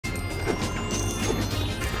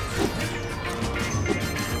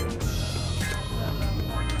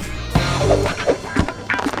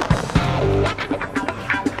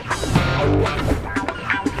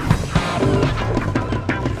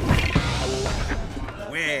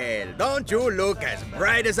Don't you look as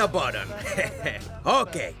bright as a button?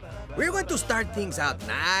 Okay, we're going to start things out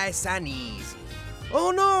nice and easy. Oh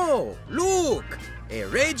no! Look! A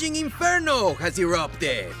raging inferno has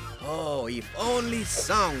erupted. Oh, if only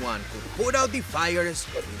someone could put out the fires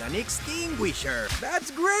with an extinguisher. That's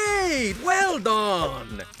great! Well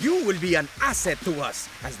done! You will be an asset to us,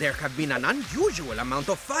 as there have been an unusual amount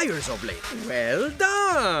of fires of late. Well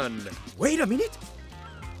done! Wait a minute.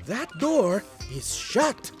 That door is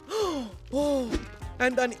shut. Oh,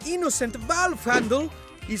 and an innocent valve handle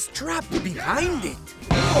is trapped behind it.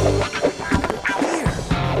 Here,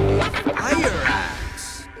 a fire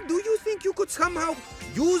axe. Do you think you could somehow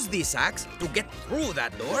use this axe to get through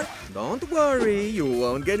that door? Don't worry, you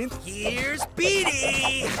won't get in. Here's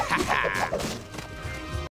Petey!